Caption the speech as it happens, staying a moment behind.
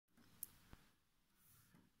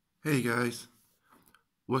Hey guys,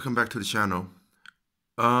 welcome back to the channel.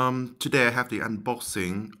 Today I have the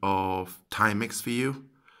unboxing of Timex for you.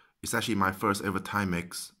 It's actually my first ever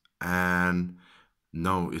Timex, and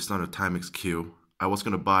no, it's not a Timex Q. I was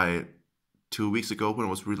gonna buy it 2 weeks ago when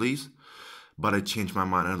it was released, but I changed my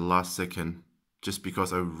mind at the last second just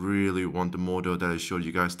because I really want the model that I showed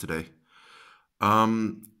you guys today.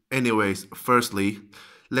 Anyways, firstly,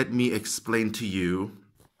 let me explain to you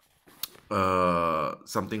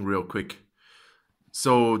something real quick.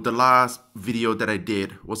 So the last video that I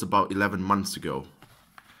did was about 11 months ago.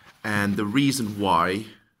 And the reason why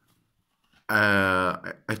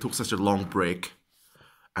I took such a long break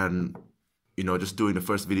and, just doing the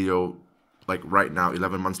first video like right now,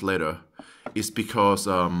 11 months later, is because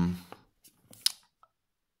I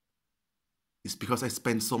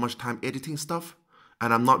spend so much time editing stuff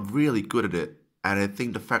and I'm not really good at it. And I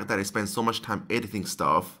think the fact that I spend so much time editing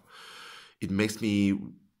stuff, it makes me,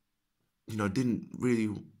 didn't really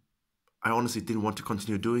I honestly didn't want to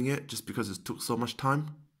continue doing it just because it took so much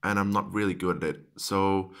time and I'm not really good at it.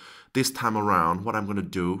 So this time around, what I'm going to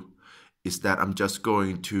do is that I'm just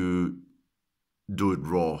going to do it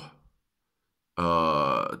raw.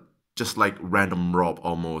 Just like random Rob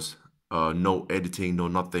almost. No editing, no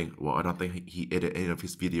nothing. Well, I don't think he edited any of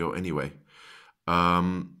his video anyway.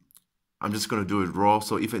 Um, I'm just going to do it raw.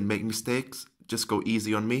 So if I make mistakes, just go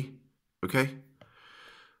easy on me. Okay?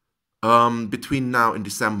 Between now and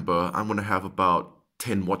December, I'm gonna have about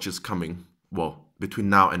 10 watches coming. Well, between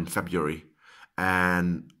now and February,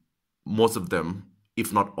 and most of them,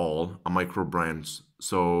 if not all, are micro brands.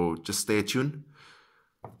 So just stay tuned.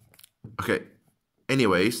 Okay.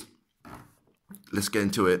 Anyways, let's get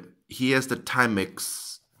into it. Here's the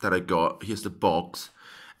Timex that I got. Here's the box,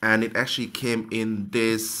 and it actually came in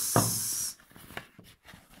this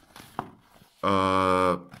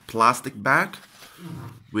plastic bag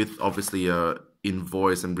with obviously a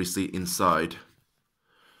invoice and receipt inside.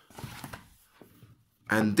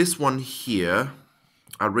 And this one here,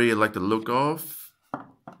 I really like the look of,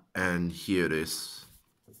 and here it is.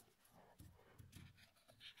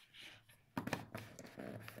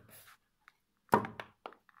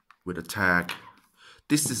 With a tag.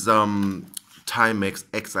 This is Timex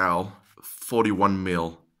XL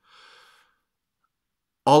 41mm.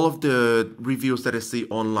 All of the reviews that I see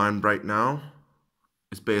online right now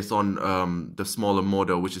is based on the smaller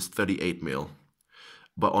model, which is 38mm.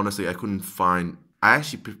 But honestly, I couldn't find. I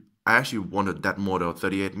actually wanted that model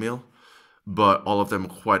 38mm, but all of them are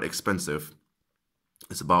quite expensive.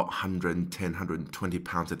 It's about 110, 120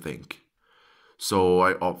 pounds, I think. So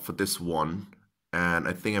I opt for this one, and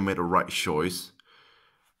I think I made the right choice.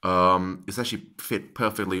 It's actually fit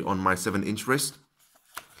perfectly on my 7-inch wrist.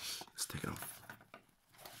 Let's take it off.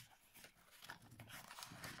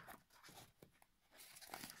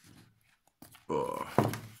 Oh.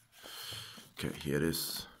 Okay, here it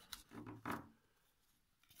is.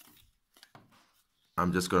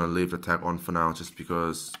 I'm just gonna leave the tag on for now just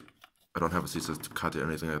because I don't have a scissors to cut it or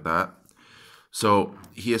anything like that. So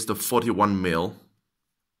here's the 41mm.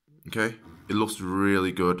 Okay, it looks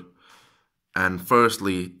really good. And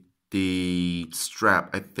firstly, the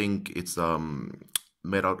strap, I think it's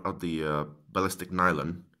made out of the ballistic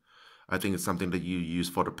nylon. I think it's something that you use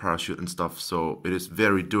for the parachute and stuff. So it is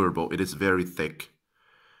very durable. It is very thick.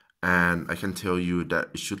 And I can tell you that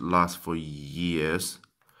it should last for years.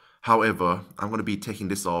 However, I'm going to be taking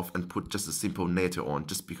this off and put just a simple NATO on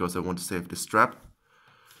just because I want to save the strap.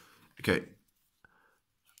 Okay,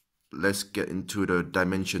 let's get into the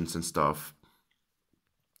dimensions and stuff.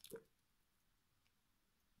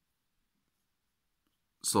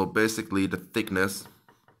 So basically the thickness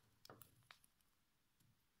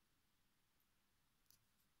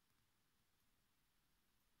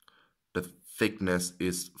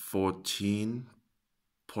is 14.4,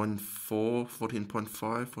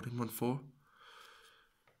 14.5, 14.4.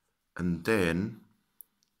 And then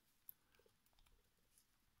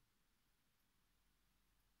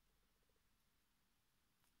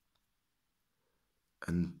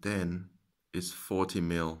it's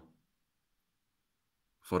 40mm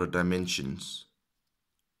for the dimensions.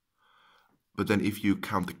 But then if you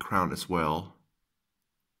count the crown as well,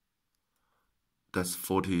 that's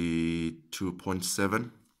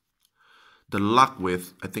 42.7. The lug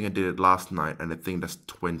width, I think I did it last night, and I think that's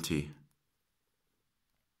 20.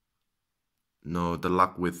 No, the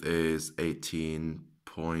lug width is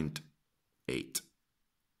 18.8.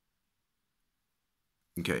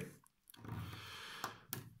 Okay.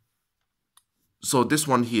 So this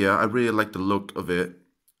one here, I really like the look of it.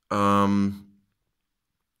 It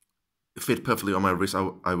fit perfectly on my wrist.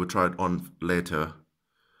 I will try it on later.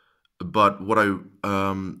 But what I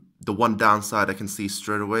The one downside I can see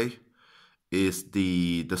straight away is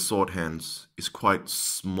the sword hands is quite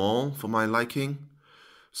small for my liking.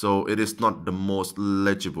 So it is not the most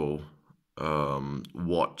legible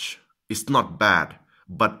watch. It's not bad,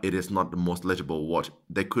 but it is not the most legible watch.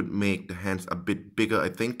 They could make the hands a bit bigger, I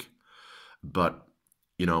think, but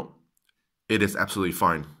you know, it is absolutely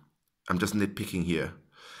fine. I'm just nitpicking here.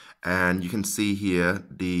 And you can see here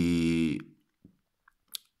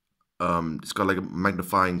it's got like a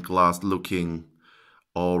magnifying glass looking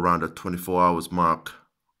all around the 24 hours mark,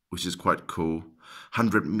 which is quite cool.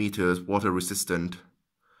 100 meters, water resistant.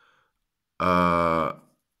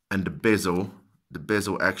 And the bezel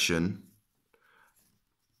action.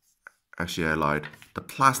 Actually, I lied. The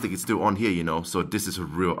plastic is still on here, you know, so this is a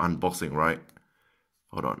real unboxing, right?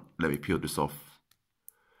 Hold on, let me peel this off.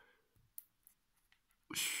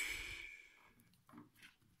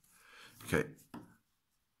 Okay,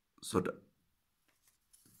 so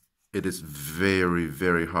it is very,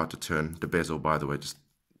 very hard to turn the bezel, by the way,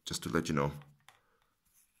 just to let you know.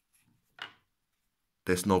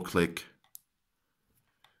 There's no click.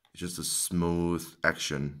 It's just a smooth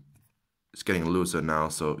action. It's getting looser now,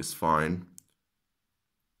 so it's fine.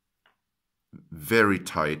 Very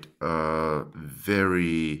tight,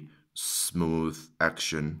 very smooth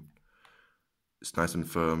action. It's nice and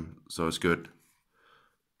firm, so it's good.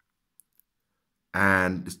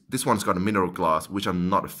 And this one's got a mineral glass, which I'm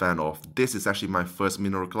not a fan of. This is actually my first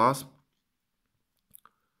mineral glass.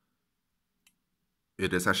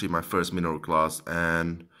 It is actually my first mineral glass,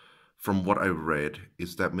 and from what I read,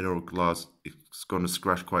 is that mineral glass is going to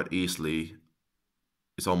scratch quite easily.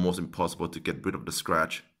 It's almost impossible to get rid of the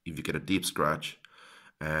scratch if you get a deep scratch,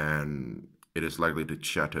 and it is likely to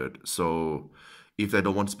shatter. So if they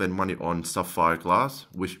don't want to spend money on sapphire glass,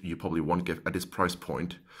 which you probably won't get at this price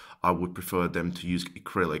point, I would prefer them to use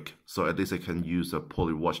acrylic, so at least I can use a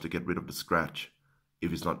poly watch to get rid of the scratch,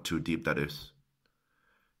 if it's not too deep, that is.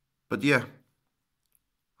 But yeah,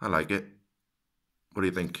 I like it. What do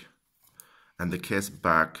you think? And the case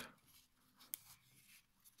back,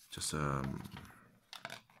 just God,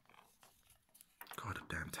 the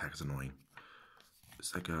damn tag is annoying.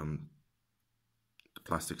 It's like the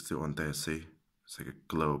plastic's still on there. See, it's like a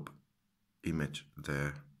globe image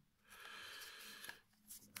there,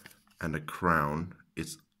 and the crown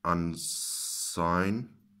is unsigned,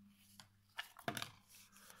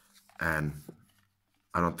 and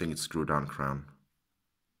I don't think it's screw down crown.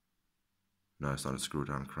 No, it's not a screw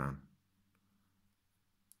down crown.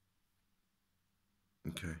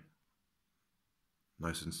 Okay,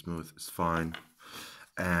 nice and smooth, it's fine.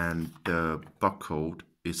 And the barcode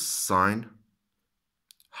is signed,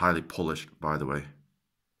 highly polished, by the way.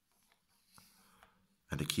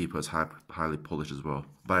 And the keeper is highly polished as well.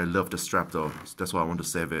 But I love the strap though, that's why I want to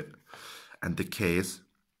save it. And the case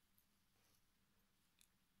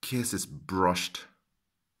is brushed.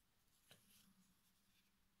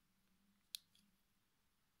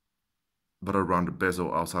 But around the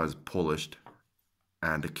bezel outside is polished,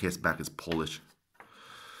 and the case back is polished.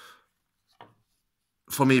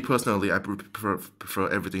 For me personally, I prefer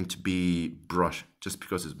everything to be brushed, just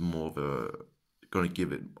because it's more of a going to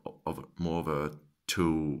give it more of a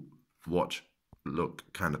to watch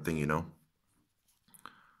look kind of thing, you know.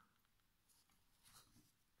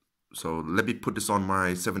 So let me put this on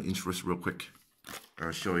my 7-inch wrist real quick.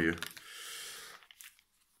 I'll show you.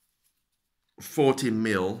 40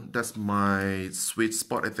 mil, that's my sweet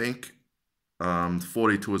spot, I think.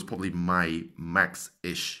 42 is probably my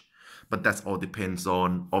max-ish, but that's all depends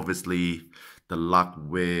on, obviously, the lock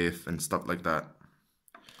width and stuff like that.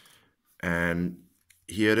 And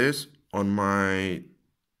here it is on my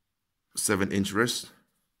 7-inch wrist.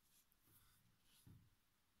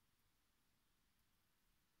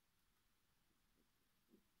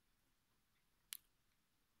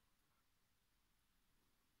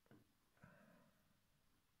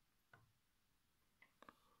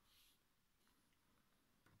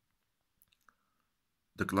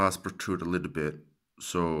 The glass protrudes a little bit,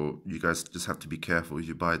 so you guys just have to be careful if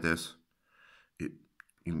you buy this. You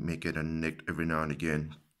may get a nick every now and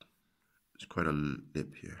again. It's quite a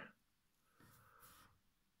lip here.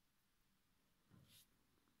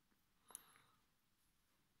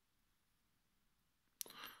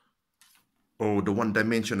 Oh, the one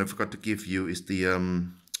dimension I forgot to give you is the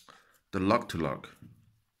lock to lock,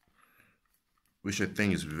 which I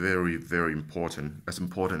think is very, very important. As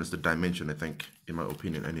important as the dimension, I think, in my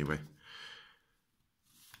opinion anyway.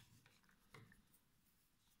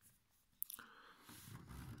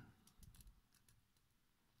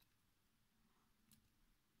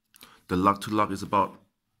 The lock to lock is about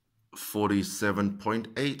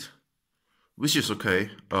 47.8, which is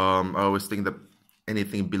okay. I always think that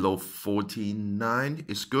anything below 49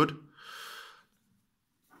 is good.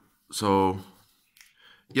 So,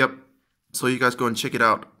 yep. So you guys go and check it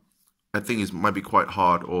out. I think it might be quite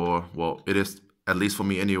hard, or well, it is, at least for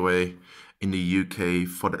me anyway. In the UK,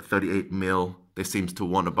 for that 38 mil, they seems to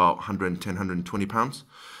want about 110, 120 pounds,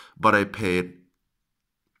 but I paid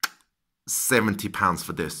 70 pounds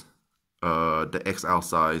for this, the XL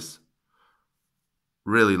size.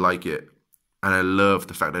 Really like it, and I love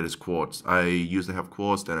the fact that it's quartz. I used to have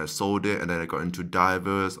quartz, then I sold it, and then I got into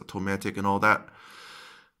divers, automatic, and all that.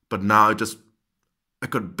 But now I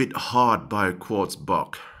got bit hard by a quartz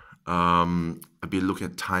buck. I've been looking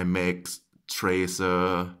at Timex,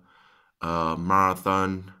 Tracer,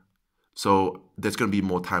 Marathon. So there's gonna be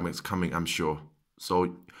more Timex coming, I'm sure.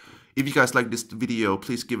 So if you guys like this video,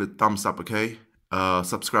 please give it a thumbs up, okay?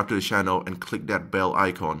 Subscribe to the channel and click that bell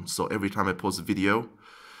icon. So every time I post a video,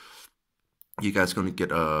 you guys gonna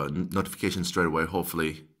get a notification straight away,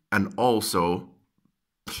 hopefully. And also,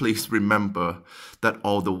 please remember that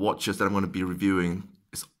all the watches that I'm gonna be reviewing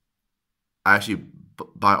is I actually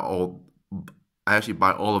buy all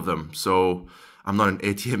of them. So I'm not an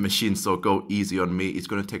ATM machine, so go easy on me. It's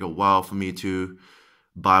gonna take a while for me to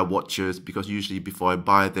buy watches because usually before I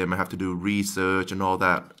buy them, I have to do research and all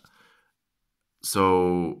that.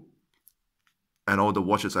 So, and all the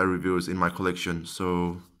watches I review is in my collection.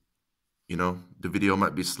 So, you know, the video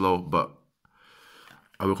might be slow, but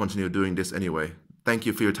I will continue doing this anyway. Thank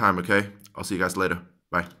you for your time, okay? I'll see you guys later.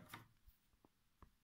 Bye.